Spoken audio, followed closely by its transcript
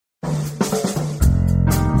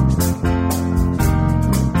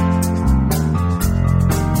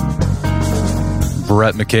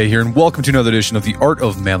Brett McKay here, and welcome to another edition of the Art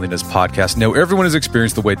of Manliness podcast. Now, everyone has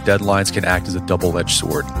experienced the way deadlines can act as a double-edged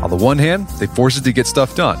sword. On the one hand, they force us to get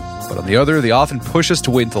stuff done. But on the other, they often push us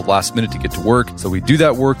to wait until the last minute to get to work, so we do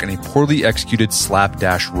that work in a poorly executed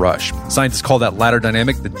slapdash rush. Scientists call that latter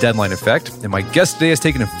dynamic the deadline effect, and my guest today has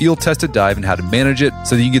taken a field-tested dive in how to manage it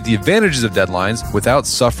so that you can get the advantages of deadlines without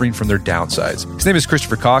suffering from their downsides. His name is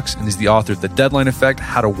Chrisopther Cox, and he's the author of The Deadline Effect,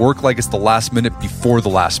 How to Work Like It's the Last Minute Before the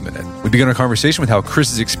Last Minute. We begin our conversation with how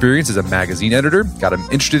Chris's experience as a magazine editor got him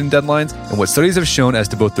interested in deadlines and what studies have shown as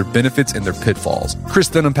to both their benefits and their pitfalls. Chris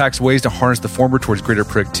then unpacks ways to harness the former towards greater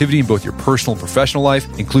productivity in both your personal and professional life,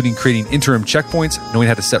 including creating interim checkpoints, knowing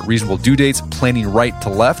how to set reasonable due dates, planning right to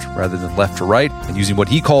left rather than left to right, and using what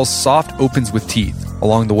he calls soft opens with teeth.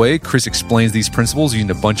 Along the way, Chris explains these principles using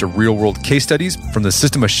a bunch of real-world case studies, from the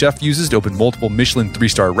system a chef uses to open multiple Michelin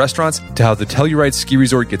 3-star restaurants to how the Telluride ski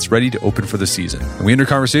resort gets ready to open for the season. And we end our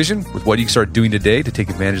conversation with what you can start doing today to take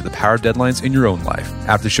advantage of the power of deadlines in your own life.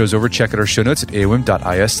 After the show's over, check out our show notes at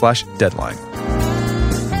aom.is/deadline.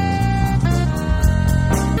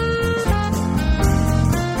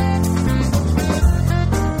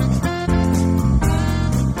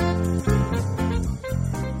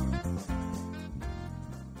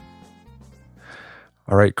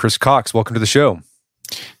 All right, Chris Cox, welcome to the show.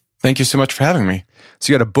 Thank you so much for having me.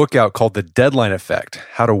 So you got a book out called The Deadline Effect,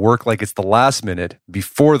 How to Work Like It's the Last Minute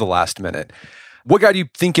Before the Last Minute. What got you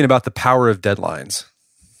thinking about the power of deadlines?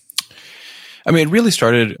 I mean, it really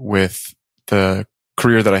started with the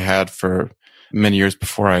career that I had for many years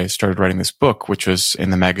before I started writing this book, which was in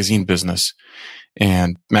the magazine business.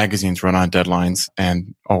 And magazines run on deadlines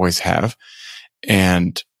and always have.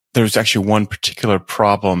 And there's actually one particular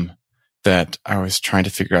problem that I was trying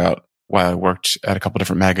to figure out while I worked at a couple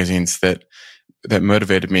different magazines that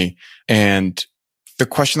motivated me. And the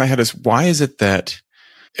question I had is, why is it that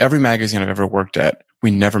every magazine I've ever worked at,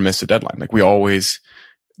 we never miss a deadline? Like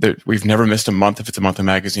we've never missed a month if it's a monthly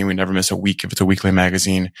magazine. We never miss a week if it's a weekly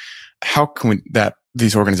magazine. How can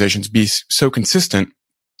these organizations be so consistent,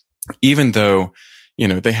 even though,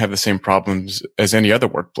 they have the same problems as any other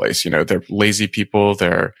workplace? They're lazy people,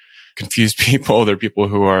 they're confused people, they're people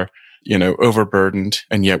who are overburdened,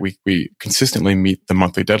 and yet we consistently meet the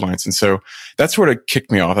monthly deadlines. And so that sort of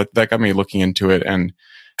kicked me off. That got me looking into it and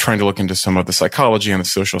trying to look into some of the psychology and the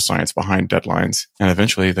social science behind deadlines. And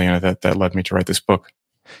eventually, that led me to write this book.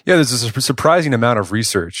 Yeah, there's a surprising amount of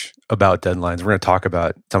research about deadlines. We're going to talk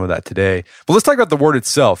about some of that today. But let's talk about the word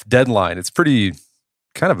itself, deadline. It's pretty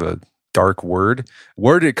kind of a dark word.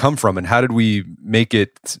 Where did it come from, and how did we make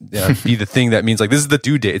it be the thing that means like this is the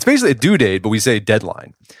due date? It's basically a due date, but we say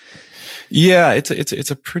deadline. Yeah, it's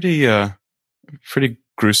a pretty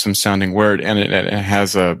gruesome sounding word, and it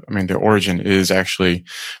has the origin is actually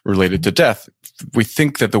related to death. We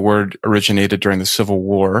think that the word originated during the Civil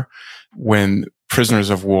War, when prisoners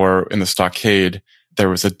of war in the stockade, there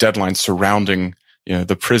was a deadline surrounding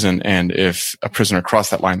the prison, and if a prisoner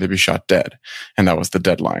crossed that line, they'd be shot dead, and that was the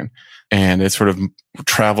deadline. And it sort of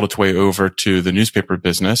traveled its way over to the newspaper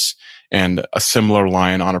business, and a similar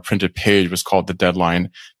line on a printed page was called the deadline.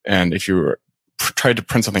 And if you tried to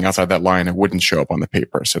print something outside that line, it wouldn't show up on the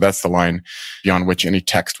paper. So that's the line beyond which any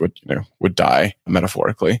text would die,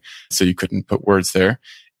 metaphorically. So you couldn't put words there.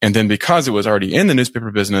 And then because it was already in the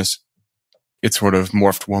newspaper business, it sort of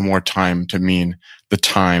morphed one more time to mean the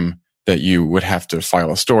time that you would have to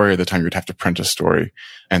file a story, the time you would have to print a story.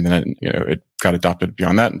 And then, it got adopted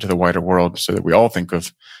beyond that into the wider world, so that we all think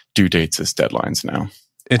of due dates as deadlines now.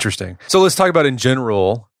 Interesting. So let's talk about in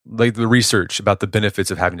general, like the research about the benefits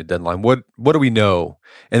of having a deadline. What do we know?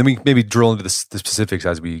 And then we maybe drill into the specifics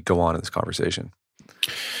as we go on in this conversation.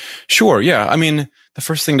 Sure. Yeah. I mean, the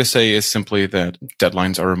first thing to say is simply that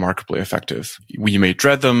deadlines are remarkably effective. You may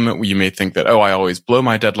dread them. You may think that, I always blow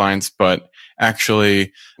my deadlines. But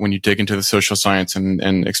actually, when you dig into the social science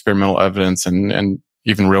and experimental evidence and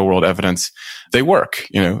even real world evidence, they work.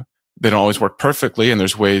 They don't always work perfectly, and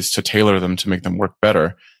there's ways to tailor them to make them work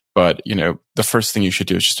better. But, the first thing you should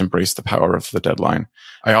do is just embrace the power of the deadline.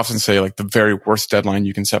 I often say, like, the very worst deadline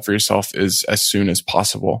you can set for yourself is as soon as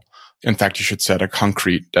possible. In fact, you should set a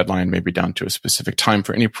concrete deadline, maybe down to a specific time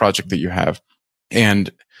for any project that you have.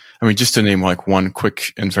 And I mean, just to name like one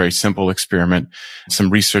quick and very simple experiment, some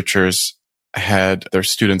researchers had their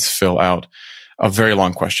students fill out a very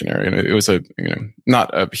long questionnaire. And it was not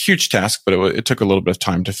a huge task, but it took a little bit of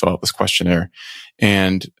time to fill out this questionnaire.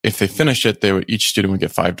 And if they finished it, each student would get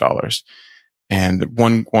 $5. And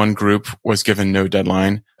one group was given no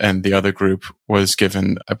deadline, and the other group was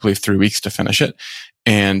given, I believe, 3 weeks to finish it.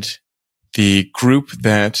 And the group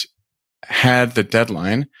that had the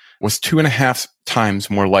deadline, was 2.5 times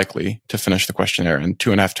more likely to finish the questionnaire and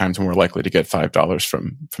 2.5 times more likely to get $5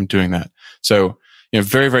 from doing that. So,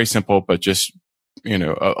 very, very simple, but just,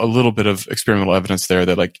 a little bit of experimental evidence there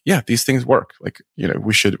that like, yeah, these things work. Like,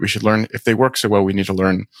 we should learn if they work so well, we need to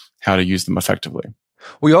learn how to use them effectively.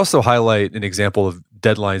 We also highlight an example of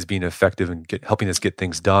deadlines being effective and helping us get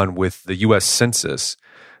things done with the U.S. Census.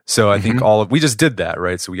 So I think we just did that,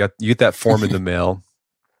 right? So you get that form in the mail,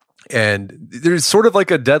 and there's sort of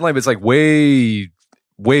like a deadline, but it's like way,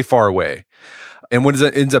 way far away. And what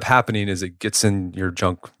ends up happening is it gets in your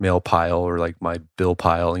junk mail pile or like my bill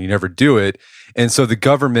pile, and you never do it. And so the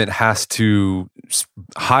government has to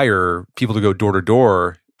hire people to go door to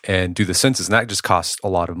door and do the census, and that just costs a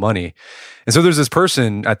lot of money. And so there's this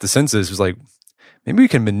person at the census who's like, maybe we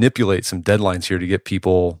can manipulate some deadlines here to get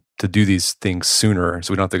people to do these things sooner,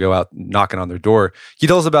 so we don't have to go out knocking on their door. Can you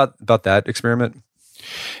tell us about that experiment?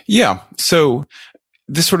 Yeah. So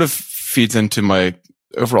this sort of feeds into my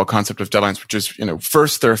overall concept of deadlines, which is,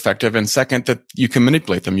 first, they're effective, and second, that you can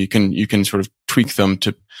manipulate them. You can sort of tweak them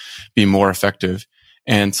to be more effective.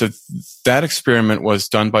 And so that experiment was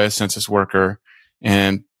done by a census worker,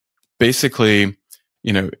 and basically,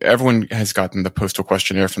 everyone has gotten the postal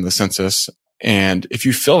questionnaire from the census. And if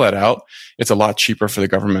you fill that out, it's a lot cheaper for the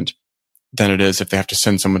government than it is if they have to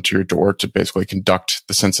send someone to your door to basically conduct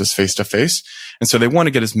the census face to face. And so they want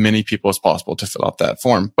to get as many people as possible to fill out that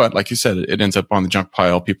form. But like you said, it ends up on the junk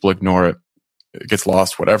pile. People ignore it. It gets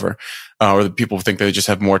lost, whatever. Or the people think they just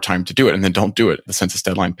have more time to do it and then don't do it. The census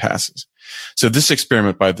deadline passes. So this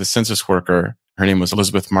experiment by the census worker, her name was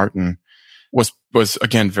Elizabeth Martin, was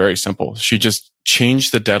again very simple. She just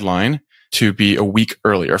changed the deadline to be a week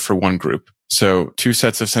earlier for one group. So 2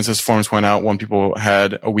 sets of census forms went out. One people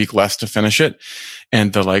had a week less to finish it.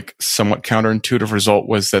 And the somewhat counterintuitive result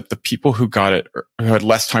was that the people who got it, who had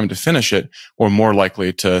less time to finish it, were more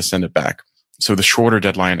likely to send it back. So the shorter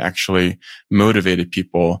deadline actually motivated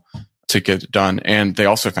people to get it done. And they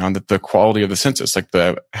also found that the quality of the census, like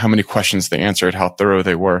how many questions they answered, how thorough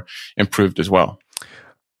they were, improved as well.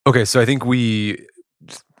 Okay, so I think we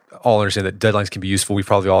all understand that deadlines can be useful. We've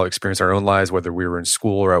probably all experienced our own lives, whether we were in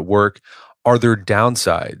school or at work. Are there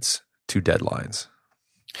downsides to deadlines?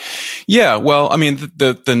 Yeah, well, I mean,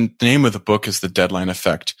 the name of the book is The Deadline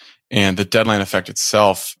Effect. And the deadline effect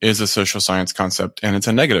itself is a social science concept, and it's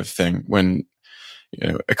a negative thing. When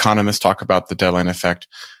economists talk about the deadline effect,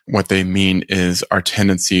 what they mean is our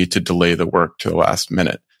tendency to delay the work to the last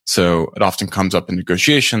minute. So it often comes up in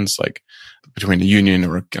negotiations, like between a union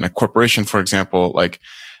or a corporation, for example. Like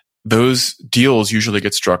those deals usually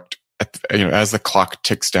get struck as the clock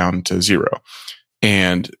ticks down to 0.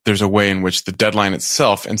 And there's a way in which the deadline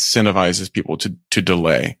itself incentivizes people to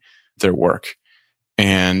delay their work.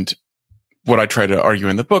 And what I try to argue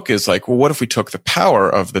in the book is like, well, what if we took the power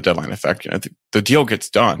of the deadline effect? The deal gets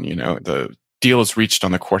done, the deal is reached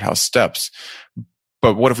on the courthouse steps.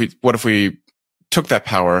 But what if we took that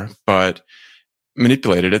power, but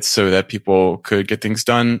manipulated it so that people could get things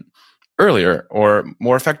done earlier or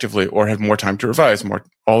more effectively or have more time to revise,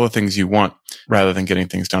 all the things you want, rather than getting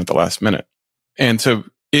things done at the last minute. And so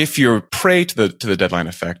if you're prey to the deadline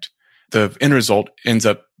effect, the end result ends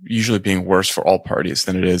up usually being worse for all parties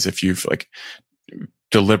than it is if you've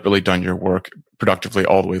deliberately done your work productively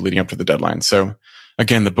all the way leading up to the deadline. So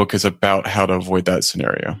again, the book is about how to avoid that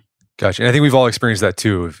scenario. Gotcha. And I think we've all experienced that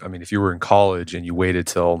too. If you were in college and you waited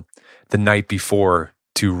till the night before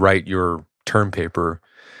to write your term paper,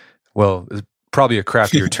 well, it's probably a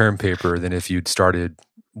crappier term paper than if you'd started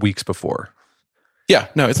weeks before. Yeah,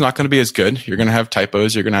 no, it's not going to be as good. You're going to have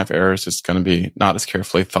typos. You're going to have errors. It's going to be not as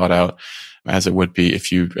carefully thought out as it would be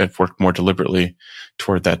if you had worked more deliberately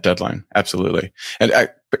toward that deadline. Absolutely. And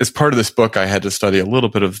as part of this book, I had to study a little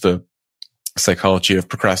bit of the psychology of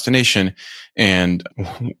procrastination. And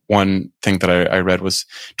one thing that I read was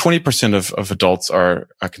 20% of adults are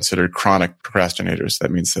considered chronic procrastinators.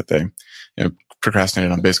 That means that they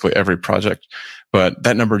procrastinate on basically every project. But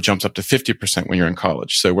that number jumps up to 50% when you're in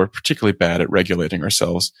college. So we're particularly bad at regulating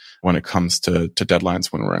ourselves when it comes to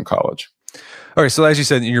deadlines when we're in college. All right. So as you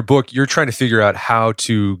said in your book, you're trying to figure out how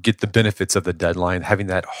to get the benefits of the deadline, having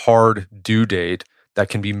that hard due date that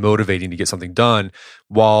can be motivating to get something done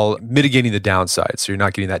while mitigating the downside. So you're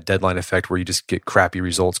not getting that deadline effect where you just get crappy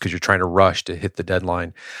results because you're trying to rush to hit the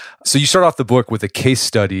deadline. So you start off the book with a case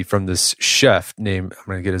study from this chef named, I'm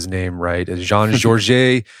going to get his name right,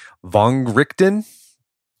 Jean-Georges Vongerichten.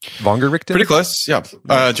 Pretty close, yeah.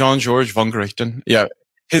 Jean-Georges Vongerichten. Yeah.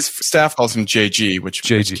 His staff calls him JG, which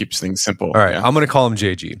keeps things simple. All right, yeah. I'm going to call him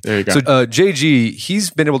JG. There you go. So JG, he's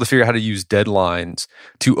been able to figure out how to use deadlines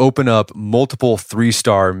to open up multiple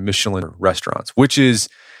 3-star Michelin restaurants, which is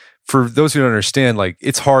for those who don't understand, like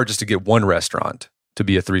it's hard just to get one restaurant to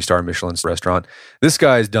be a 3-star Michelin restaurant. This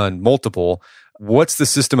guy's done multiple. What's the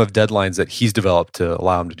system of deadlines that he's developed to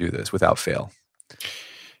allow him to do this without fail?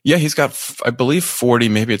 Yeah, he's got, I believe, 40,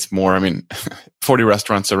 maybe it's more. 40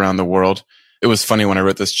 restaurants around the world. It was funny when I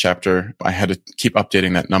wrote this chapter, I had to keep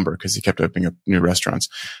updating that number because he kept opening up new restaurants.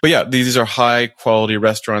 But yeah, these are high quality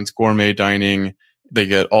restaurants, gourmet dining. They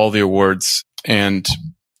get all the awards. And,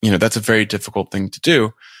 that's a very difficult thing to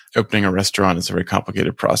do. Opening a restaurant is a very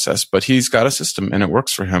complicated process, but he's got a system and it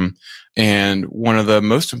works for him. And one of the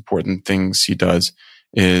most important things he does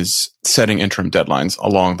is setting interim deadlines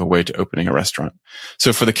along the way to opening a restaurant.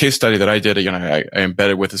 So for the case study that I did, I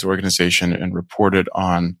embedded with his organization and reported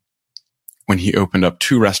on when he opened up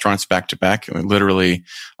 2 restaurants back to back, literally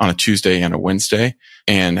on a Tuesday and a Wednesday,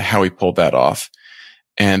 and how he pulled that off.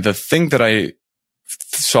 And the thing that I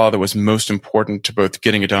saw that was most important to both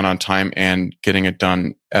getting it done on time and getting it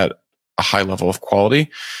done at a high level of quality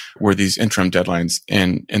were these interim deadlines.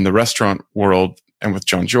 In the restaurant world and with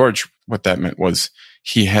John George, what that meant was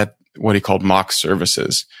he had what he called mock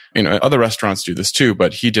services. Other restaurants do this too,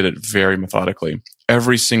 but he did it very methodically.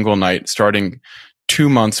 Every single night, starting 2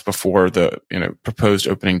 months before the proposed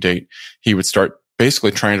opening date, he would start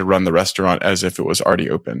basically trying to run the restaurant as if it was already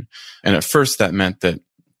open. And at first that meant that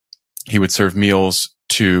he would serve meals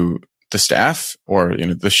to the staff, or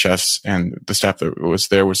the chefs and the staff that was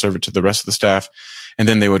there would serve it to the rest of the staff. And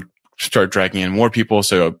then they would start dragging in more people.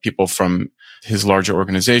 So people from his larger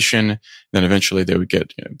organization, then eventually they would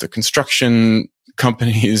get the construction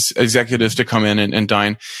companies, executives to come in and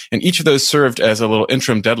dine. And each of those served as a little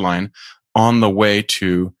interim deadline on the way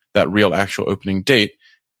to that real actual opening date.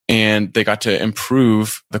 And they got to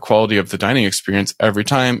improve the quality of the dining experience every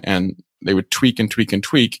time. And they would tweak and tweak and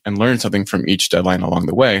tweak and learn something from each deadline along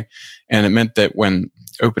the way. And it meant that when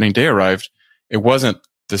opening day arrived, it wasn't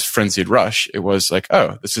this frenzied rush. It was like,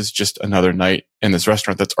 oh, this is just another night in this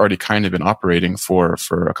restaurant that's already kind of been operating for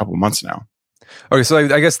a couple of months now. Okay, so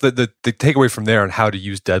I guess the takeaway from there on how to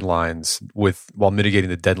use deadlines while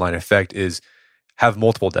mitigating the deadline effect is have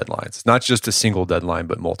multiple deadlines, not just a single deadline,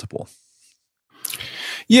 but multiple.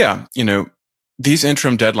 Yeah, these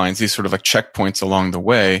interim deadlines, these sort of like checkpoints along the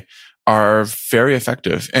way, are very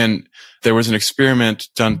effective. And there was an experiment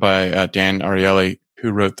done by Dan Ariely,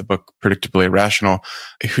 who wrote the book Predictably Irrational,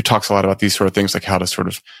 who talks a lot about these sort of things, like how to sort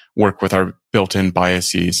of work with our built-in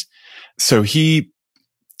biases. So he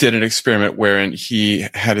did an experiment wherein he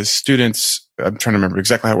had his students, I'm trying to remember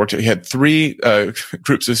exactly how it worked. He had 3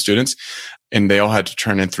 groups of students, and they all had to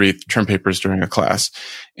turn in 3 term papers during a class.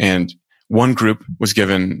 And one group was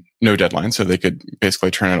given no deadline, so they could basically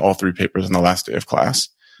turn in all 3 papers on the last day of class.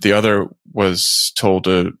 The other was told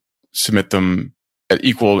to submit them at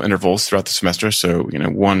equal intervals throughout the semester. So,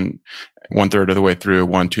 one third of the way through,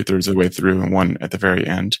 1 2/3 of the way through, and 1 at the very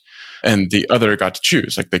end. And the other got to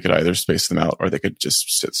choose. Like they could either space them out or they could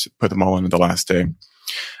just put them all in the last day.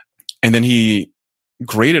 And then he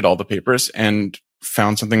graded all the papers and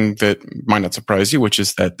found something that might not surprise you, which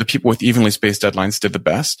is that the people with evenly spaced deadlines did the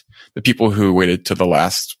best. The people who waited to the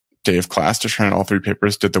last day of class to turn in all 3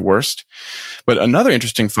 papers did the worst. But another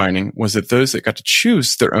interesting finding was that those that got to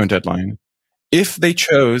choose their own deadline, if they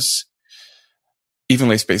chose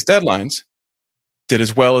evenly spaced deadlines, did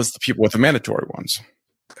as well as the people with the mandatory ones.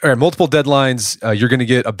 All right, multiple deadlines, you're going to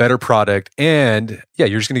get a better product, and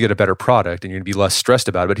you're just going to get a better product, and you're going to be less stressed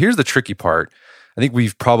about it. But here's the tricky part. I think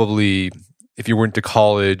we've probably, if you went to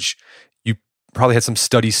college, you probably had some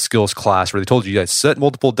study skills class where they told you guys set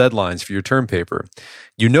multiple deadlines for your term paper.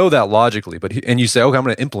 You know that logically, and you say, okay, I'm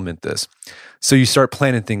going to implement this. So you start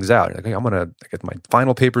planning things out. You're like, okay, I'm going to get my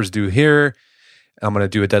final papers due here. I'm going to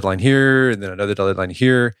do a deadline here, and then another deadline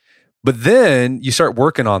here. But then you start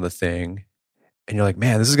working on the thing, and you're like,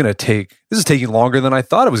 man, this is taking longer than I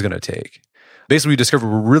thought it was going to take. Basically, we discovered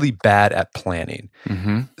we're really bad at planning.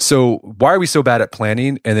 Mm-hmm. So why are we so bad at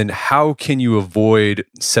planning? And then how can you avoid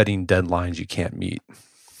setting deadlines you can't meet?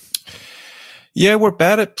 Yeah, we're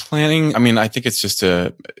bad at planning. I think it's just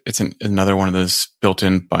another one of those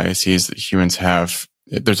built-in biases that humans have.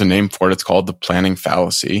 There's a name for it. It's called the planning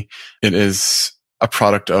fallacy. It is a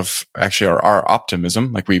product of actually our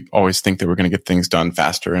optimism. Like we always think that we're going to get things done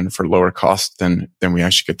faster and for lower cost than we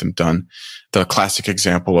actually get them done. The classic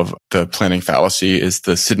example of the planning fallacy is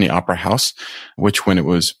the Sydney Opera House, which when it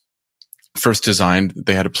was first designed,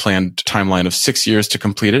 they had a planned timeline of 6 years to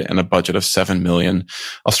complete it and a budget of 7 million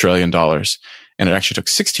Australian dollars. And it actually took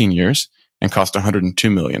 16 years and cost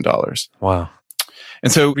 $102 million. Wow.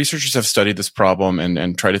 And so researchers have studied this problem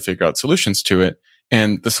and tried to figure out solutions to it.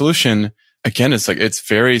 And the solution, again, it's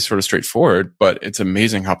very sort of straightforward, but it's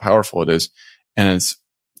amazing how powerful it is. And it's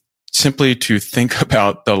simply to think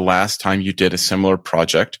about the last time you did a similar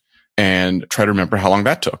project and try to remember how long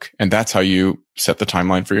that took. And that's how you set the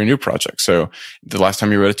timeline for your new project. So the last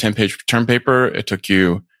time you wrote a 10-page term paper, it took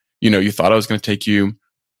you, you thought it was going to take you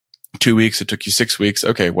 2 weeks. It took you 6 weeks.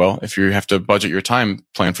 Okay. Well, if you have to budget your time,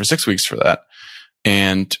 plan for 6 weeks for that.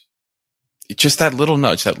 And just that little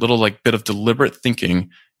nudge, that little bit of deliberate thinking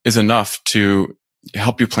is enough to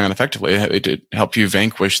help you plan effectively. It help you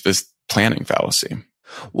vanquish this planning fallacy.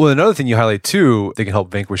 Well, another thing you highlight too that can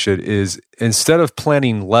help vanquish it is instead of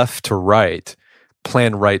planning left to right,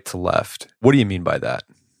 plan right to left. What do you mean by that?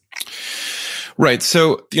 Right.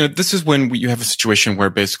 So, this is when you have a situation where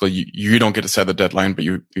basically you don't get to set the deadline, but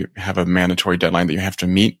you have a mandatory deadline that you have to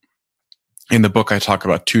meet. In the book, I talk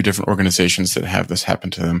about 2 different organizations that have this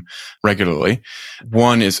happen to them regularly.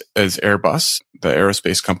 One is Airbus, the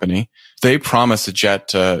aerospace company. They promise a jet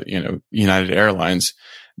to, United Airlines.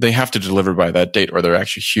 They have to deliver by that date or there are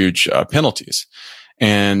actually huge penalties.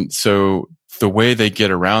 And so the way they get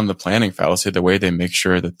around the planning fallacy, the way they make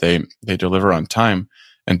sure that they deliver on time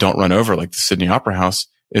and don't run over like the Sydney Opera House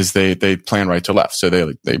is they plan right to left. So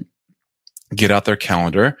they get out their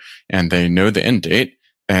calendar and they know the end date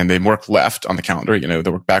and they work left on the calendar, they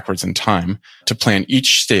work backwards in time to plan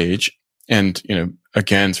each stage. And,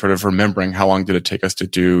 again, sort of remembering how long did it take us to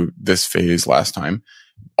do this phase last time,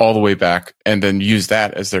 all the way back, and then use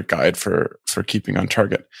that as their guide for keeping on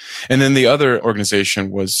target. And then the other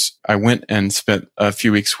organization was, I went and spent a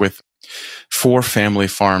few weeks with 4 family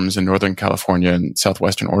farms in Northern California and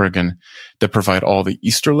Southwestern Oregon that provide all the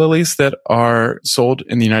Easter lilies that are sold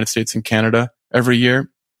in the United States and Canada every year.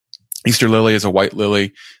 Easter lily is a white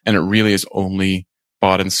lily, and it really is only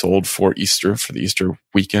bought and sold for Easter, for the Easter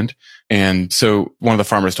weekend. And so one of the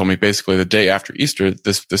farmers told me basically the day after Easter,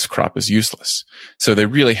 this crop is useless. So they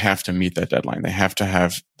really have to meet that deadline. They have to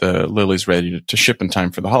have the lilies ready to ship in time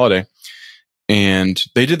for the holiday. And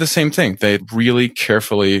they did the same thing. They really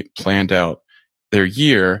carefully planned out their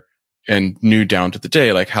year and knew down to the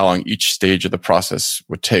day, like how long each stage of the process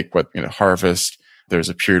would take, harvest. There's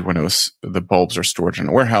a period when the bulbs are stored in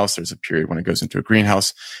a warehouse. There's a period when it goes into a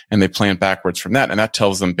greenhouse, and they plan backwards from that. And that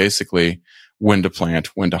tells them basically when to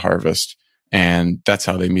plant, when to harvest. And that's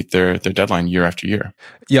how they meet their deadline year after year.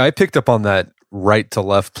 Yeah, I picked up on that right to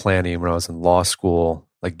left planning when I was in law school,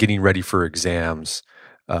 like getting ready for exams.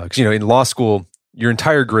 Because, in law school, your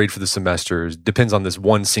entire grade for the semester depends on this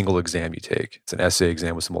one single exam you take. It's an essay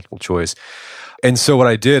exam with some multiple choice. And so what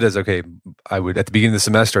I did is, I would, at the beginning of the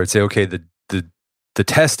semester, I'd say, okay, the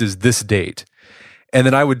test is this date. And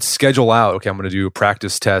then I would schedule out, okay, I'm going to do a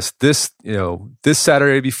practice test this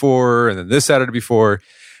Saturday before, and then this Saturday before.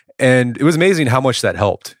 And it was amazing how much that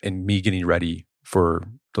helped in me getting ready for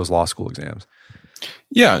those law school exams.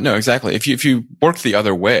 Yeah, no, exactly. If you work the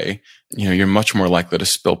other way, you're much more likely to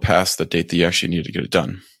spill past the date that you actually need to get it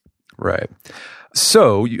done. Right.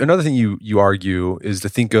 So another thing you argue is to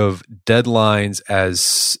think of deadlines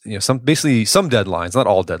as, some deadlines, not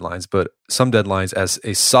all deadlines, but some deadlines as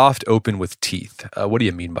a soft open with teeth. What do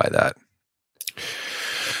you mean by that?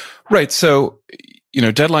 Right. So,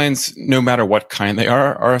 deadlines, no matter what kind they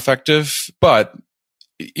are effective. But,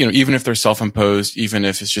 even if they're self-imposed, even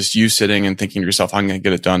if it's just you sitting and thinking to yourself, I'm going to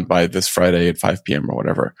get it done by this Friday at 5 p.m. or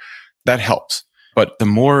whatever, that helps. But the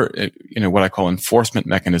more, what I call enforcement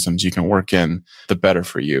mechanisms you can work in, the better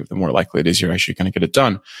for you, the more likely it is you're actually going to get it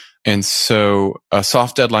done. And so a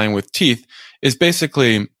soft deadline with teeth is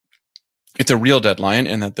basically, it's a real deadline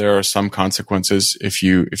in that there are some consequences if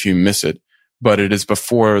you miss it, but it is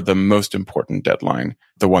before the most important deadline,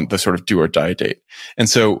 the sort of do or die date. And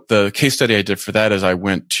so the case study I did for that is I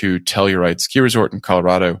went to Telluride ski resort in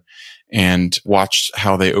Colorado and watched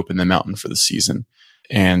how they open the mountain for the season.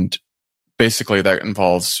 And basically, that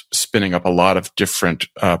involves spinning up a lot of different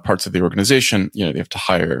parts of the organization. They have to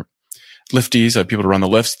hire lifties, people to run the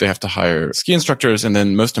lifts. They have to hire ski instructors. And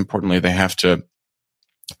then most importantly, they have to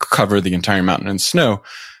cover the entire mountain in snow.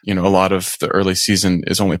 A lot of the early season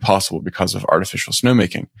is only possible because of artificial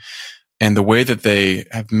snowmaking. And the way that they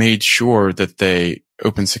have made sure that they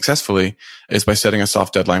open successfully is by setting a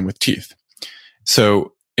soft deadline with teeth.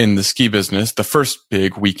 So in the ski business, the first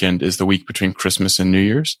big weekend is the week between Christmas and New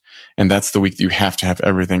Year's. And that's the week that you have to have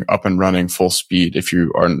everything up and running full speed if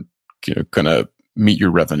you are going to meet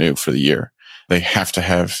your revenue for the year. They have to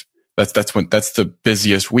have, that's the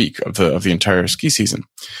busiest week of the entire ski season.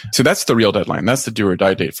 So that's the real deadline. That's the do or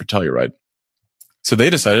die date for Telluride. So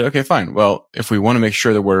they decided, okay, fine. Well, if we want to make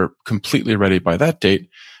sure that we're completely ready by that date,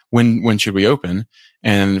 when should we open?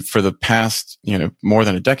 And for the past, more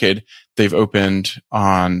than a decade, they've opened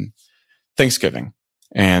on Thanksgiving.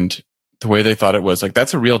 And the way they thought it was like,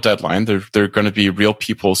 that's a real deadline. There are going to be real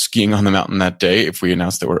people skiing on the mountain that day if we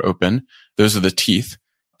announce that we're open. Those are the teeth.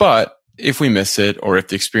 But if we miss it, or if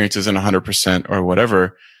the experience isn't 100% or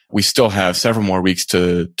whatever, we still have several more weeks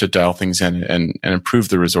to dial things in and improve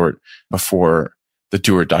the resort before the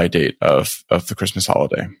do or die date of the Christmas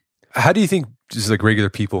holiday. How do you think just like regular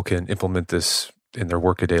people can implement this in their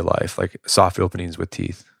workaday life, like soft openings with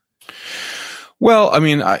teeth? Well, I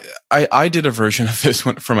mean, I did a version of this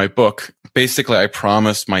one for my book. Basically, I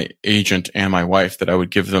promised my agent and my wife that I would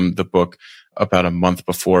give them the book about a month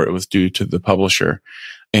before it was due to the publisher.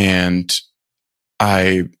 And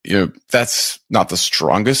that's not the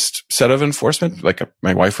strongest set of enforcement. Like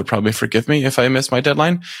my wife would probably forgive me if I missed my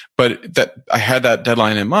deadline, but that I had that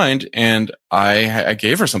deadline in mind, and I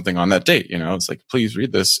gave her something on that date. It's like, please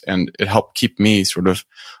read this. And it helped keep me sort of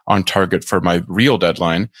on target for my real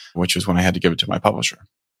deadline, which is when I had to give it to my publisher.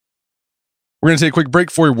 We're going to take a quick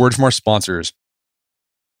break for a word from our sponsors.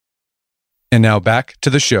 And now back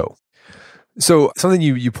to the show. So something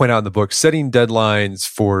you point out in the book, setting deadlines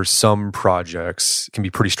for some projects can be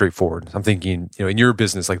pretty straightforward. I'm thinking, in your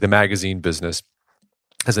business, like the magazine business,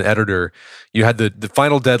 as an editor, you had the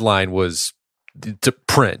final deadline was to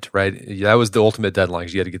print, right? That was the ultimate deadline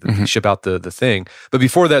because you had to get ship out the thing. But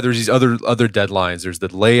before that, there's these other deadlines. There's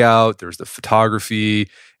the layout, there's the photography,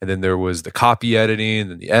 and then there was the copy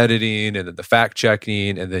editing, and the editing, and then the fact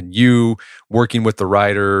checking, and then you working with the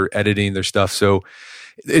writer, editing their stuff. So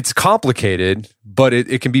it's complicated, but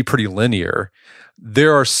it can be pretty linear.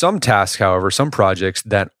 There are some tasks, however, some projects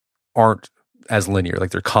that aren't as linear,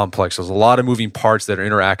 like they're complex. There's a lot of moving parts that are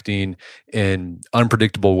interacting in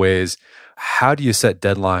unpredictable ways. How do you set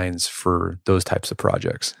deadlines for those types of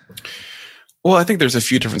projects? Well, I think there's a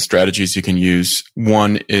few different strategies you can use.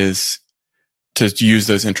 One is to use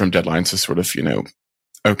those interim deadlines to sort of,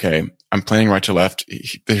 okay, I'm planning right to left.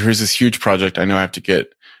 Here's this huge project. I know I have to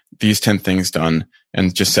get these 10 things done,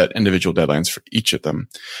 and just set individual deadlines for each of them.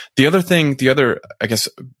 The other, I guess,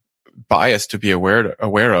 bias to be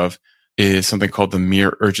aware of is something called the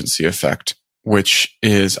mere urgency effect, which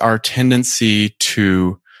is our tendency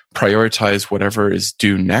to prioritize whatever is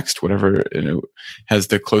due next, whatever, has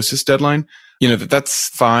the closest deadline. That's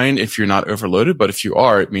fine if you're not overloaded, but if you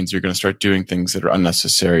are, it means you're going to start doing things that are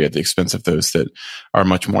unnecessary at the expense of those that are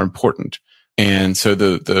much more important. And so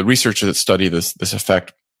the researchers that study this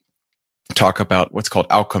effect talk about what's called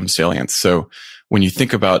outcome salience. So when you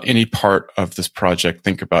think about any part of this project,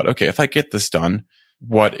 think about, okay, if I get this done,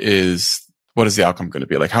 what is the outcome going to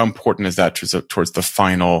be? Like, how important is that towards the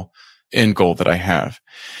final end goal that I have?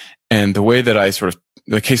 And the way that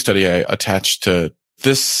the case study I attached to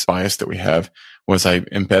this bias that we have was I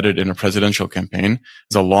embedded in a presidential campaign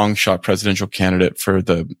as a long shot presidential candidate for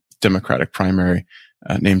the Democratic primary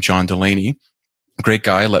named John Delaney. Great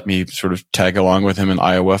guy. Let me sort of tag along with him in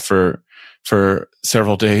Iowa for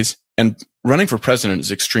several days. And running for president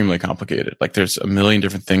is extremely complicated. Like, there's a million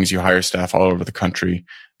different things. You hire staff all over the country.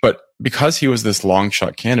 But because he was this long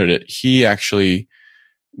shot candidate, he actually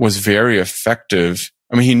was very effective.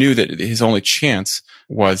 I mean, he knew that his only chance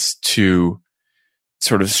was to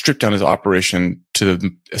sort of strip down his operation to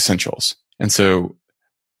the essentials. And so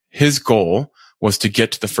his goal was to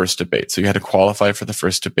get to the first debate. So you had to qualify for the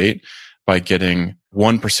first debate by getting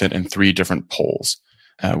 1% in 3 different polls.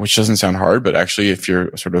 Which doesn't sound hard, but actually, if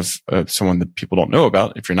you're sort of someone that people don't know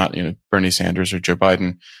about, if you're not, Bernie Sanders or Joe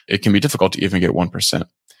Biden, it can be difficult to even get 1%. And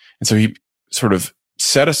so he sort of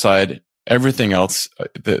set aside everything else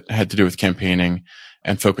that had to do with campaigning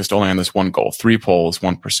and focused only on this one goal: 3 polls,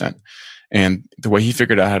 1%. And the way he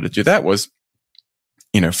figured out how to do that was,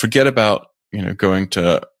 forget about, going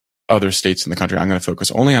to other states in the country. I'm going to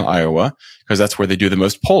focus only on Iowa because that's where they do the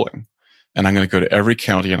most polling. And I'm going to go to every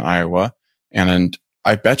county in Iowa, and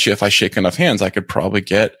I bet you if I shake enough hands, I could probably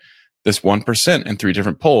get this 1% in 3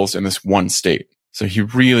 different polls in this one state. So he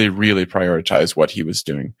really, really prioritized what he was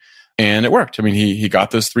doing. And it worked. I mean, he got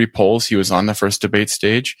those 3 polls. He was on the first debate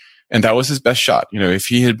stage, and that was his best shot. If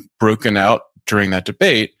he had broken out during that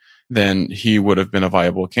debate, then he would have been a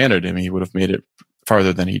viable candidate. I mean, he would have made it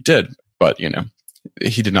farther than he did. But,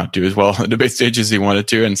 he did not do as well on the debate stage as he wanted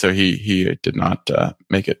to. And so he did not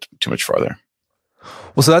make it too much farther.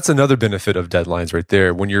 Well, so that's another benefit of deadlines right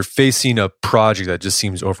there. When you're facing a project that just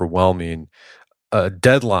seems overwhelming, a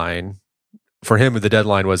deadline, for him, the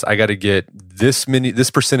deadline was, I got to get this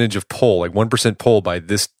percentage of poll, like 1% poll by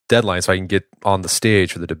this deadline so I can get on the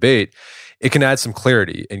stage for the debate. It can add some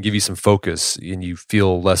clarity and give you some focus, and you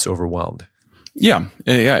feel less overwhelmed. Yeah,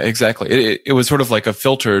 exactly. It was sort of like a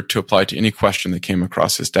filter to apply to any question that came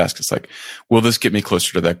across his desk. It's like, will this get me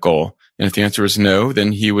closer to that goal? And if the answer was no,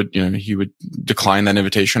 then he would decline that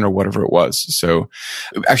invitation or whatever it was. So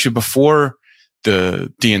actually before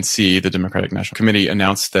the DNC, the Democratic National Committee,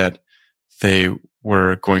 announced that they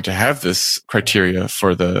were going to have this criteria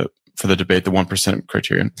for the debate, the 1%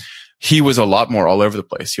 criterion, he was a lot more all over the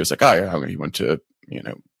place. He was like, he went to,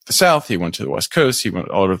 the South, he went to the West Coast, he went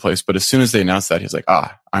all over the place. But as soon as they announced that, he's like,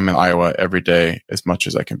 I'm in Iowa every day as much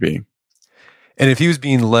as I can be. And if he was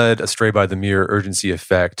being led astray by the mere urgency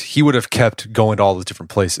effect, he would have kept going to all those different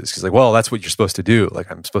places. Because like, well, that's what you're supposed to do. Like,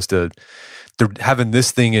 they're having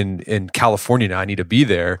this thing in California now, I need to be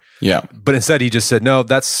there. Yeah. But instead he just said, no,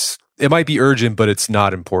 it might be urgent, but it's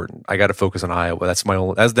not important. I got to focus on Iowa. That's my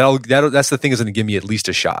only, that's the thing that's going to give me at least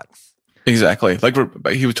a shot. Exactly. Like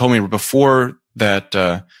he told me before that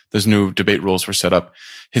those new debate rules were set up,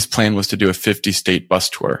 his plan was to do a 50-state bus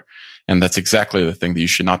tour. And that's exactly the thing that you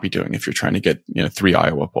should not be doing if you're trying to get 3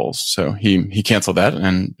 Iowa polls. So he canceled that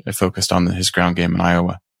and focused on his ground game in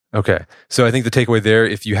Iowa. Okay. So I think the takeaway there,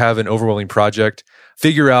 if you have an overwhelming project,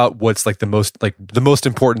 figure out what's the most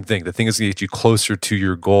important thing, the thing that's going to get you closer to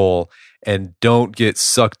your goal, and don't get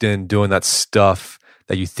sucked in doing that stuff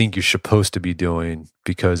that you think you're supposed to be doing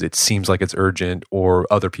because it seems like it's urgent or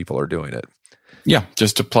other people are doing it. Yeah.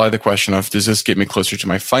 Just apply the question of, does this get me closer to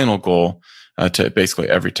my final goal, to basically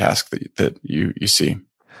every task that you see.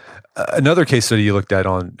 Another case study you looked at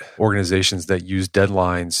on organizations that use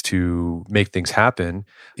deadlines to make things happen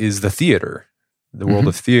is the theater, the world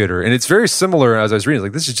of theater. And it's very similar, as I was reading,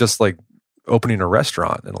 like this is just like opening a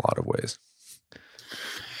restaurant in a lot of ways.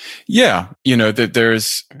 Yeah. There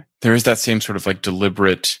is that same sort of like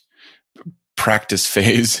deliberate practice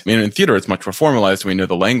phase. I mean, in theater, it's much more formalized. We know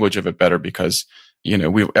the language of it better because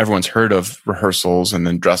everyone's heard of rehearsals and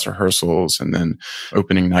then dress rehearsals and then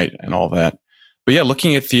opening night and all that. But yeah,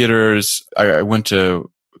 looking at theaters, I went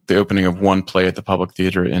to the opening of one play at the Public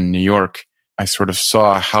Theater in New York. I sort of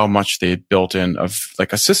saw how much they had built in of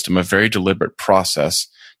like a system, a very deliberate process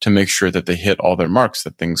to make sure that they hit all their marks,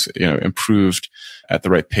 that things, improved at the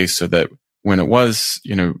right pace so that when it was,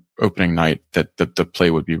 opening night, that the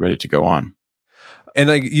play would be ready to go on. And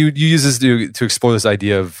like you use this to explore this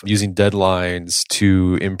idea of using deadlines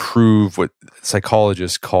to improve what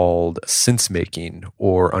psychologists called sense making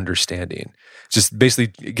or understanding. Just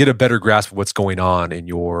basically get a better grasp of what's going on in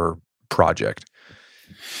your project.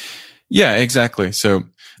 Yeah, exactly. So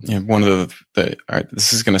one of the all right,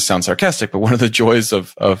 this is going to sound sarcastic, but one of the joys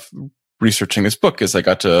of researching this book is I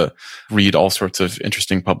got to read all sorts of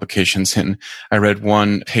interesting publications. And I read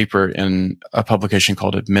one paper in a publication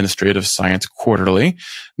called Administrative Science Quarterly,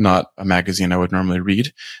 not a magazine I would normally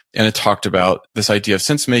read. And it talked about this idea of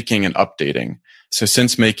sense making and updating. So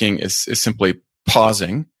sense making is simply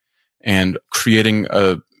pausing and creating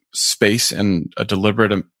a space and a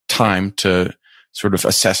deliberate time to sort of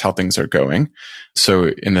assess how things are going. So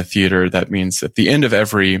in the theater, that means at the end of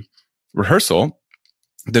every rehearsal,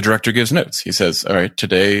 the director gives notes. He says, all right,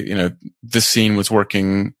 today, this scene was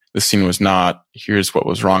working. This scene was not. Here's what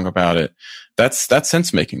was wrong about it. That's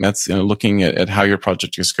sense making. That's, looking at how your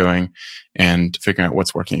project is going and figuring out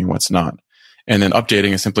what's working and what's not. And then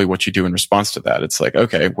updating is simply what you do in response to that. It's like,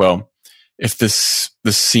 okay, well, if the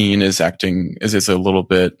scene is a little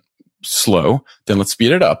bit slow, then let's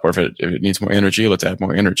speed it up. Or if it needs more energy, let's add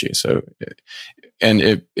more energy. So,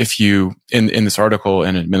 and if you, in this article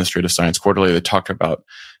in Administrative Science Quarterly, they talk about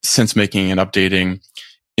sense making and updating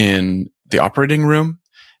in the operating room.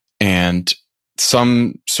 And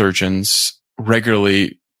some surgeons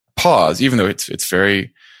regularly pause, even though it's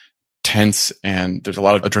very tense and there's a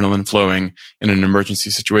lot of adrenaline flowing in an emergency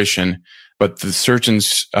situation. But the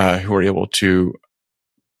surgeons who are able to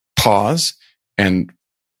pause and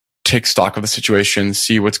take stock of the situation,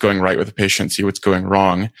 see what's going right with the patient, see what's going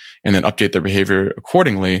wrong, and then update their behavior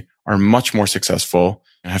accordingly are much more successful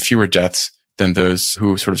and have fewer deaths than those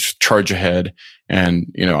who sort of charge ahead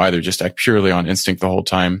and, either just act purely on instinct the whole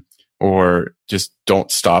time or just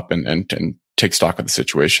don't stop and take stock of the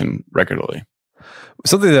situation regularly.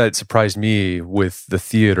 Something that surprised me with the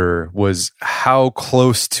theater was how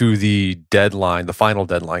close to the deadline, the final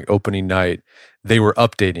deadline, opening night, they were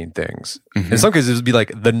updating things. Mm-hmm. In some cases, it would be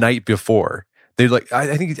like the night before. They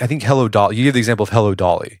I think Hello Dolly. You gave the example of Hello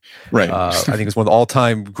Dolly, right? I think it's one of the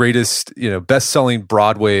all-time greatest, best-selling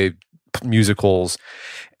Broadway musicals.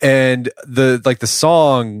 And the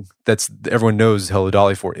song that's everyone knows Hello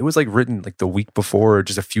Dolly for, it was like written like the week before, or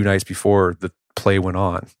just a few nights before the play went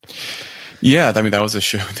on. Yeah, I mean, that was a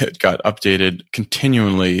show that got updated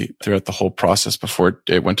continually throughout the whole process before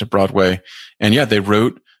it went to Broadway. And yeah, they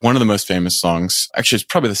wrote one of the most famous songs, actually it's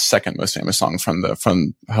probably the second most famous song from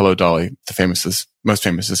Hello Dolly. Most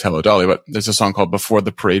famous is Hello Dolly, but there's a song called Before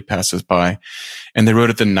the Parade Passes By, and they wrote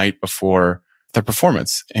it the night before the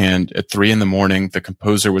performance. And at 3 a.m, the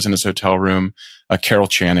composer was in his hotel room. Carol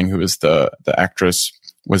Channing, who is the actress,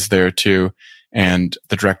 was there too. And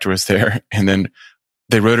the director was there. And then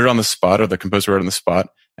they wrote it on the spot, or the composer wrote it on the spot,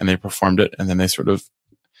 and they performed it. And then they sort of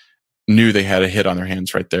knew they had a hit on their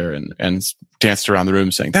hands right there, and danced around the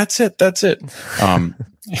room saying, that's it.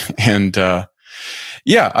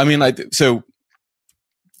 So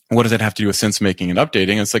what does that have to do with sense making and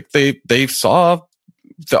updating? It's like they saw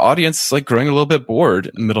the audience like growing a little bit bored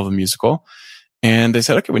in the middle of the musical, and they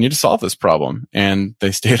said, okay, we need to solve this problem. And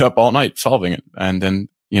they stayed up all night solving it. And then,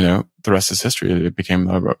 the rest is history. It became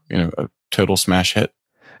a total smash hit.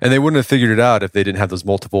 And they wouldn't have figured it out if they didn't have those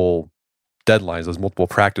multiple deadlines, those multiple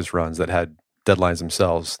practice runs that had deadlines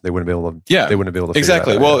themselves. They wouldn't be able to. Yeah, they wouldn't be able to.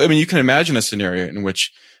 Exactly. Figure that out. Well, I mean, you can imagine a scenario in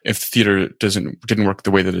which if the theater didn't work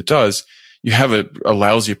the way that it does, you have a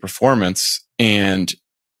lousy performance, and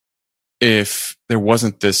if there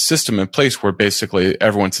wasn't this system in place where basically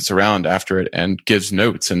everyone sits around after it and gives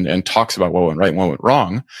notes and talks about what went right and what went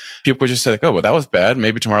wrong, people would just say like, oh, well, that was bad.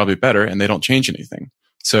 Maybe tomorrow will be better. And they don't change anything.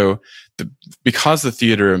 So because the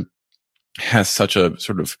theater has such a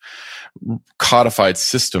sort of codified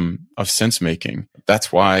system of sense making,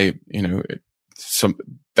 that's why,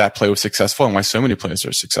 that play was successful, and why so many plays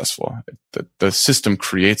are successful. The system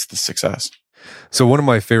creates the success. So one of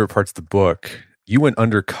my favorite parts of the book, you went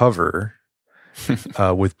undercover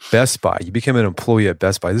with Best Buy. You became an employee at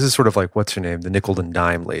Best Buy. This is sort of like, what's her name? The nickel and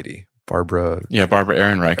dime lady, Barbara. Yeah, Barbara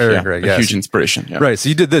Ehrenreich. Yes. Huge inspiration. Yeah. Right. So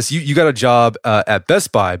you did this. You got a job at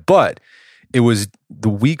Best Buy, but it was the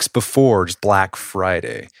weeks before just Black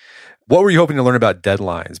Friday. What were you hoping to learn about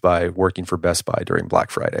deadlines by working for Best Buy during Black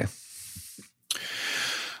Friday?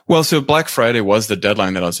 Well, so Black Friday was the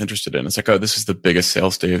deadline that I was interested in. It's like, oh, this is the biggest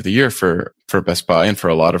sales day of the year for Best Buy and for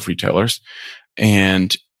a lot of retailers.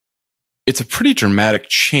 And it's a pretty dramatic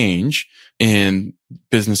change in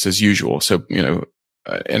business as usual. So,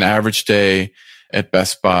 an average day at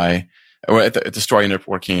Best Buy, or at the store I ended up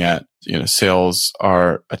working at, sales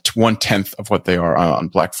are 1/10 of what they are on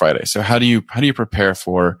Black Friday. So how do you prepare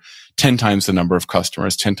for 10 times the number of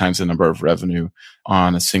customers, 10 times the number of revenue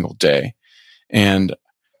on a single day? And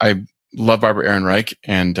I love Barbara Ehrenreich,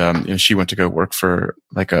 and she went to go work for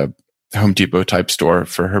like a Home Depot type store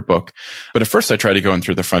for her book. But at first I tried to go in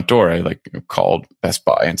through the front door. I called Best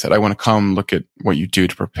Buy and said, I want to come look at what you do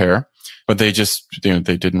to prepare. But they just,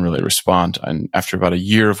 they didn't really respond. And after about a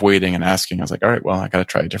year of waiting and asking, I was like, all right, well, I got to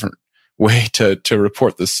try a different way to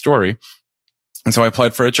report this story. And so I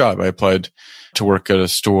applied for a job. I applied to work at a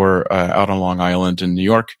store out on Long Island in New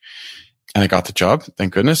York. And I got the job,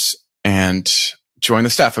 thank goodness, and joined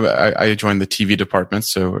the staff. I joined the TV department,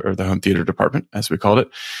 or the home theater department, as we called it.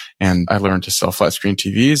 And I learned to sell flat screen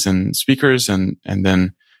TVs and speakers, and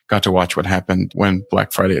then got to watch what happened when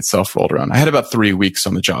Black Friday itself rolled around. I had about 3 weeks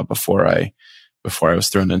on the job before I was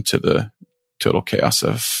thrown into the total chaos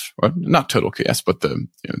well, not total chaos, but the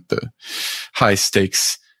high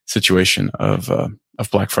stakes situation of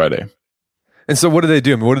Black Friday. And so what do they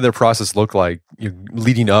do? I mean, what did their process look like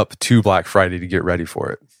leading up to Black Friday to get ready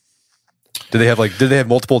for it? Did they have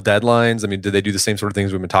multiple deadlines? I mean, did they do the same sort of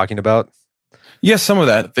things we've been talking about? Yes, some of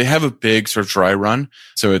that. They have a big sort of dry run,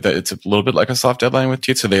 so that it's a little bit like a soft deadline with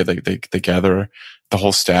Teats. So they gather the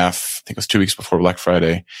whole staff, I think it was 2 weeks before Black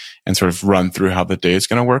Friday, and sort of run through how the day is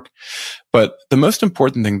going to work. But the most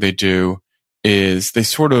important thing they do is they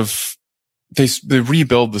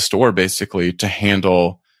rebuild the store basically to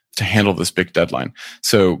handle this big deadline.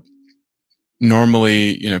 So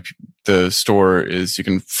normally, the store you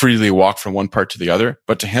can freely walk from one part to the other,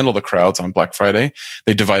 but to handle the crowds on Black Friday,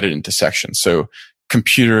 they divide it into sections. So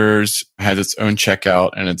computers has its own checkout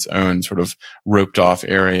and its own sort of roped off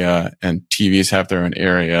area, and TVs have their own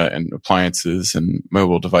area, and appliances and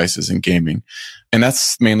mobile devices and gaming. And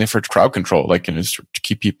that's mainly for crowd control, just to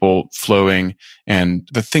keep people flowing. And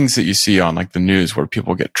the things that you see on the news where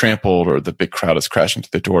people get trampled or the big crowd is crashing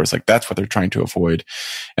through the doors, that's what they're trying to avoid.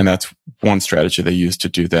 And that's one strategy they use to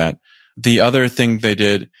do that. The other thing they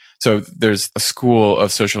did, so there's a school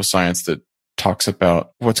of social science that talks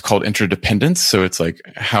about what's called interdependence. So it's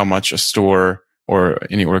how much a store or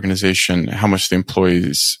any organization, how much the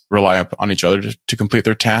employees rely on each other to complete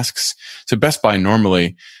their tasks. So Best Buy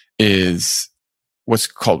normally is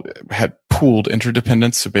had pooled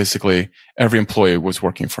interdependence. So basically every employee was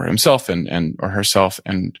working for himself or herself,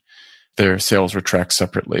 and their sales were tracked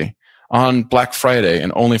separately. On Black Friday,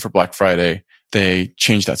 and only for Black Friday, they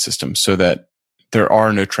changed that system so that there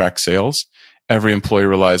are no track sales, every employee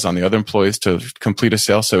relies on the other employees to complete a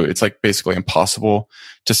sale. So it's like basically impossible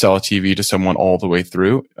to sell a TV to someone all the way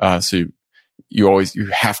through. So you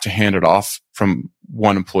have to hand it off from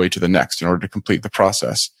one employee to the next in order to complete the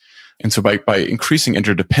process. And so by increasing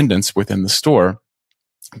interdependence within the store,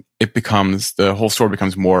 the whole store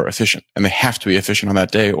becomes more efficient, and they have to be efficient on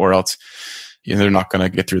that day, or else they're not going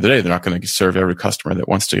to get through the day. They're not going to serve every customer that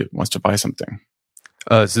wants to buy something.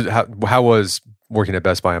 So how was working at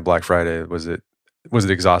Best Buy on Black Friday? Was it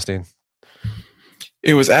exhausting?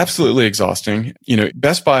 It was absolutely exhausting.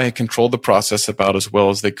 Best Buy controlled the process about as well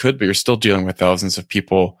as they could, but you're still dealing with thousands of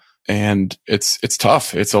people, and it's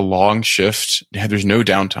tough. It's a long shift. There's no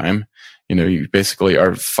downtime. You basically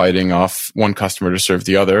are fighting off one customer to serve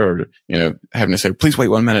the other, or, having to say, please wait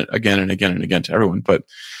 1 minute again and again and again to everyone. But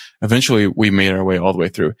eventually we made our way all the way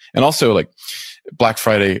through. And also, like, Black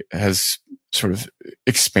Friday has sort of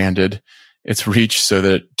expanded its reach so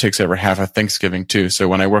that it takes over half of Thanksgiving too. So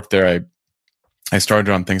when I worked there, I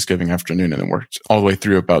started on Thanksgiving afternoon and then worked all the way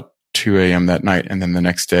through about 2 a.m. that night. And then the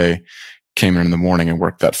next day came in the morning and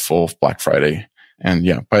worked that full Black Friday. And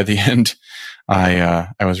yeah, by the end, I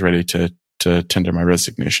was ready to tender my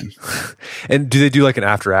resignation. And do they do like an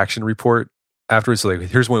after action report afterwards? So like,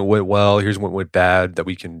 here's what went well, here's what went bad that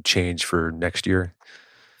we can change for next year?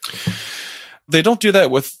 They don't do that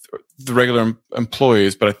with the regular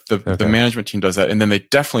employees, but the management team does that. And then they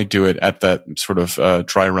definitely do it at that sort of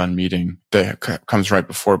dry run meeting that comes right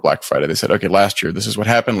before Black Friday. They said, okay, last year, this is what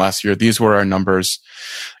happened last year. These were our numbers.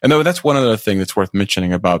 And though that's one other thing that's worth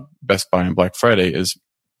mentioning about Best Buy and Black Friday is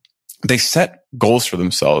they set goals for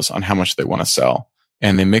themselves on how much they want to sell,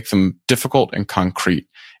 and they make them difficult and concrete.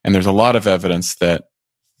 And there's a lot of evidence that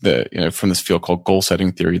from this field called goal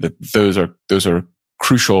setting theory, that those are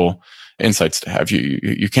crucial insights to have.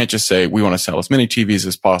 You can't just say, we want to sell as many TVs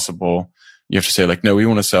as possible. You have to say, like, no, we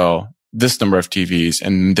want to sell this number of TVs,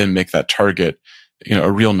 and then make that target,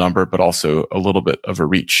 a real number, but also a little bit of a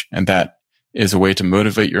reach. And that is a way to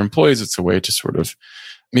motivate your employees. It's a way to sort of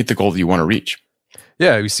meet the goal that you want to reach.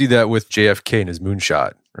 Yeah, we see that with JFK and his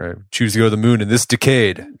moonshot, right? Choose to go to the moon in this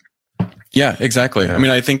decade. Yeah, exactly. Yeah. I mean,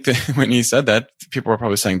 I think that when he said that, people were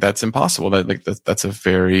probably saying that's impossible. That's a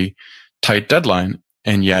very tight deadline.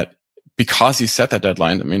 And yet, because he set that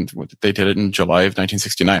deadline, I mean, they did it in July of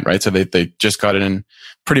 1969, right? So they just got it in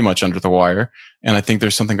pretty much under the wire. And I think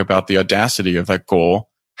there's something about the audacity of that goal,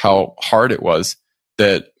 how hard it was,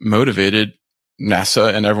 that motivated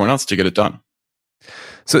NASA and everyone else to get it done.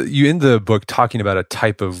 So you end the book talking about a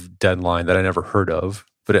type of deadline that I never heard of,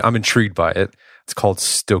 but I'm intrigued by it. It's called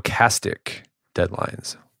stochastic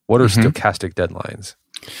deadlines. What are stochastic deadlines?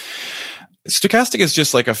 Stochastic is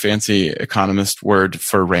just like a fancy economist word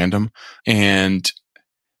for random. And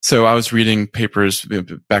so I was reading papers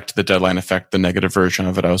back to the deadline effect, the negative version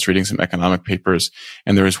of it. I was reading some economic papers,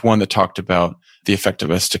 and there was one that talked about the effect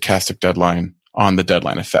of a stochastic deadline on the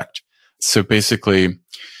deadline effect. So basically,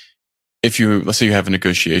 let's say you have a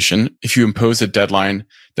negotiation, if you impose a deadline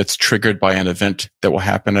that's triggered by an event that will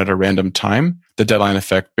happen at a random time, the deadline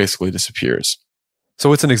effect basically disappears. So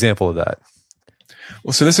what's an example of that?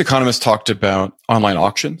 Well, so this economist talked about online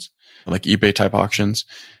auctions, like eBay type auctions.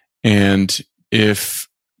 And if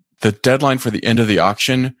the deadline for the end of the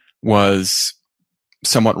auction was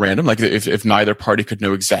somewhat random, like if neither party could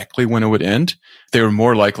know exactly when it would end, they were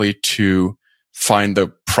more likely to find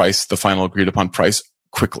the final agreed upon price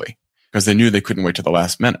quickly, because they knew they couldn't wait till the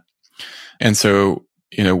last minute. And so,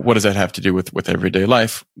 what does that have to do with everyday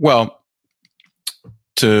life? Well,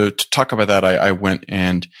 to talk about that, I went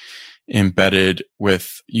and embedded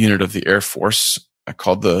with a unit of the Air Force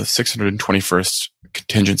called the 621st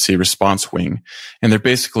Contingency Response Wing. And they're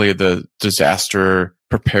basically the disaster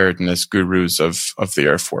preparedness gurus of the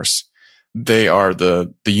Air Force. They are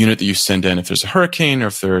the unit that you send in if there's a hurricane or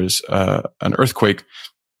if there's an earthquake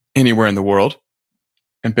anywhere in the world.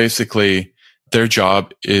 And basically, their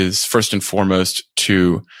job is first and foremost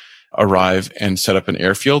to arrive and set up an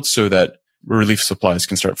airfield so that relief supplies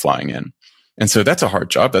can start flying in. And so that's a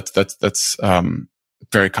hard job. That's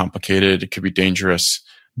very complicated. It could be dangerous.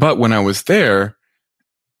 But when I was there,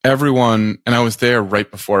 and I was there right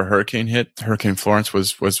before a hurricane hit. Hurricane Florence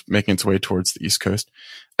was making its way towards the East Coast.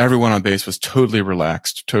 Everyone on base was totally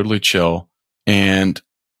relaxed, totally chill. And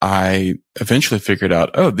I eventually figured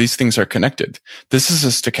out, these things are connected. This is a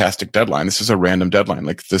stochastic deadline. This is a random deadline.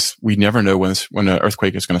 Like this, we never know when an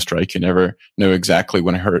earthquake is going to strike. You never know exactly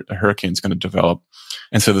when a hurricane is going to develop.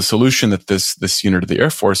 And so the solution that this unit of the Air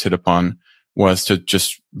Force hit upon was to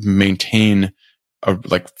just maintain a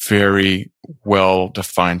very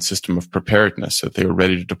well-defined system of preparedness, so they were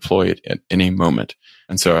ready to deploy it at any moment.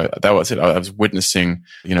 And so that was it. I was witnessing,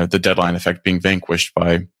 the deadline effect being vanquished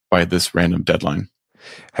by this random deadline.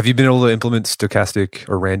 Have you been able to implement stochastic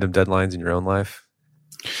or random deadlines in your own life?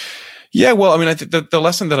 Yeah, well, I mean, I think the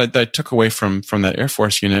lesson that I took away from that Air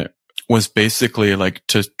Force unit was basically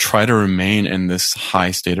to try to remain in this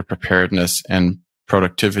high state of preparedness and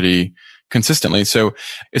productivity consistently. So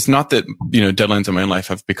it's not that, deadlines in my own life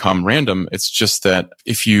have become random. It's just that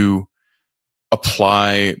if you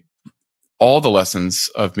apply all the lessons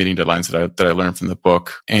of meeting deadlines that I learned from the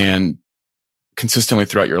book and consistently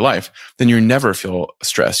throughout your life, then you never feel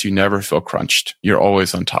stressed. You never feel crunched. You're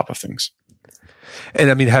always on top of things. And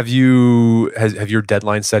I mean, have your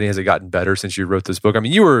deadline setting, has it gotten better since you wrote this book? I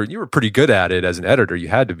mean, you were pretty good at it as an editor. You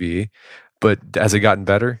had to be, but has it gotten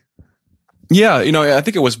better? Yeah, I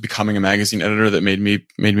think it was becoming a magazine editor that made me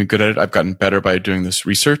good at it. I've gotten better by doing this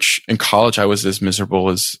research. In college, I was as miserable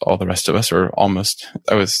as all the rest of us, or almost.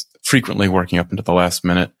 I was frequently working up into the last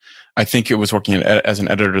minute. I think it was working as an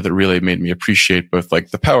editor that really made me appreciate both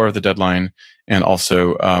the power of the deadline and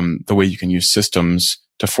also the way you can use systems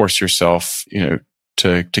to force yourself,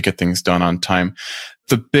 to get things done on time.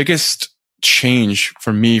 The biggest change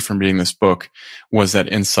for me from reading this book was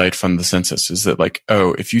that insight from the census is that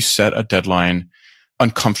if you set a deadline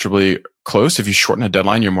uncomfortably close, if you shorten a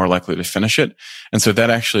deadline, you're more likely to finish it. And so that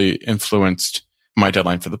actually influenced my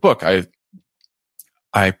deadline for the book.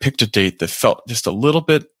 I picked a date that felt just a little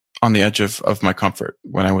bit on the edge of my comfort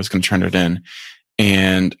when I was going to turn it in.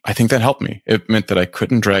 And I think that helped me. It meant that I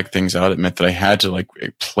couldn't drag things out. It meant that I had to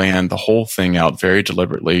plan the whole thing out very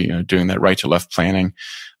deliberately, doing that right to left planning.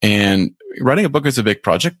 And writing a book is a big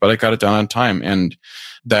project, but I got it done on time. And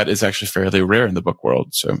that is actually fairly rare in the book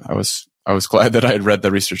world. So I was glad that I had read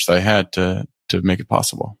the research that I had to make it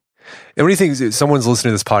possible. And what do you think, if someone's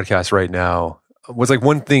listening to this podcast right now, what's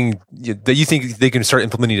one thing that you think they can start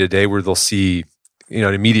implementing today where they'll see,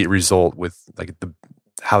 an immediate result with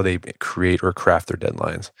how they create or craft their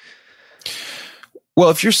deadlines?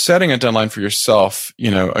 Well, if you're setting a deadline for yourself,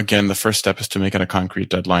 again, the first step is to make it a concrete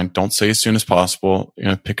deadline. Don't say as soon as possible.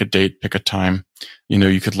 Pick a date, pick a time.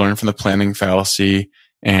 You could learn from the planning fallacy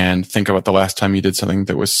and think about the last time you did something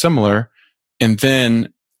that was similar, and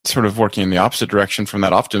then sort of working in the opposite direction from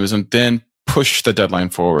that optimism, then push the deadline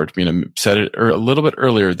forward. Set it a little bit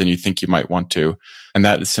earlier than you think you might want to. And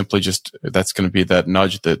that is simply that's going to be that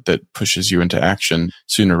nudge that pushes you into action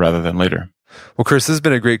sooner rather than later. Well, Chris, this has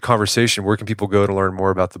been a great conversation. Where can people go to learn more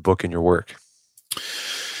about the book and your work?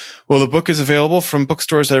 Well, the book is available from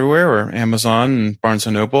bookstores everywhere, or Amazon and Barnes &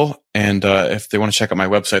 Noble. And if they want to check out my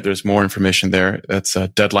website, there's more information there. That's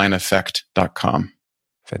deadlineeffect.com.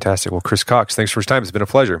 Fantastic. Well, Chris Cox, thanks for your time. It's been a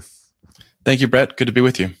pleasure. Thank you, Brett. Good to be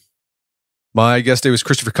with you. My guest today was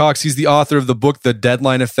Chrisopther Cox. He's the author of the book, The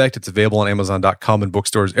Deadline Effect. It's available on Amazon.com and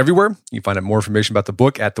bookstores everywhere. You can find out more information about the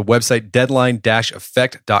book at the website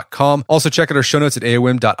deadline-effect.com. Also, check out our show notes at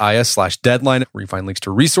aom.is/deadline, where you find links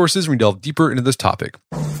to resources where we delve deeper into this topic.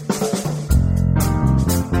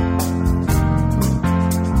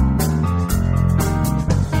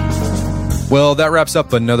 Well, that wraps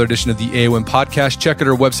up another edition of the AOM podcast. Check out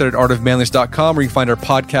our website at artofmanliness.com, where you can find our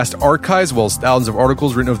podcast archives, as well as thousands of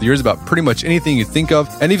articles written over the years about pretty much anything you think of.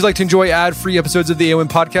 And if you'd like to enjoy ad-free episodes of the AOM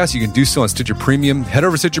podcast, you can do so on Stitcher Premium. Head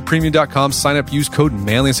over to StitcherPremium.com, sign up, use code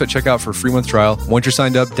manliness at checkout for a free month trial. Once you're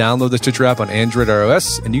signed up, download the Stitcher app on Android or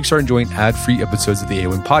iOS, and you can start enjoying ad-free episodes of the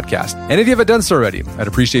AOM podcast. And if you haven't done so already, I'd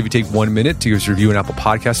appreciate if you take 1 minute to give us a review on Apple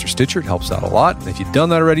Podcasts or Stitcher. It helps out a lot. And if you've done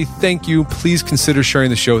that already, thank you. Please consider sharing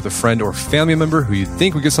the show with a friend or family member who you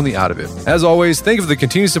think would get something out of it. As always, thank you for the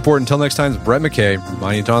continued support. Until next time, it's Brett McKay,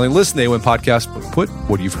 reminding you to not only listen to the AOM podcast, but put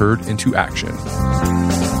what you've heard into action.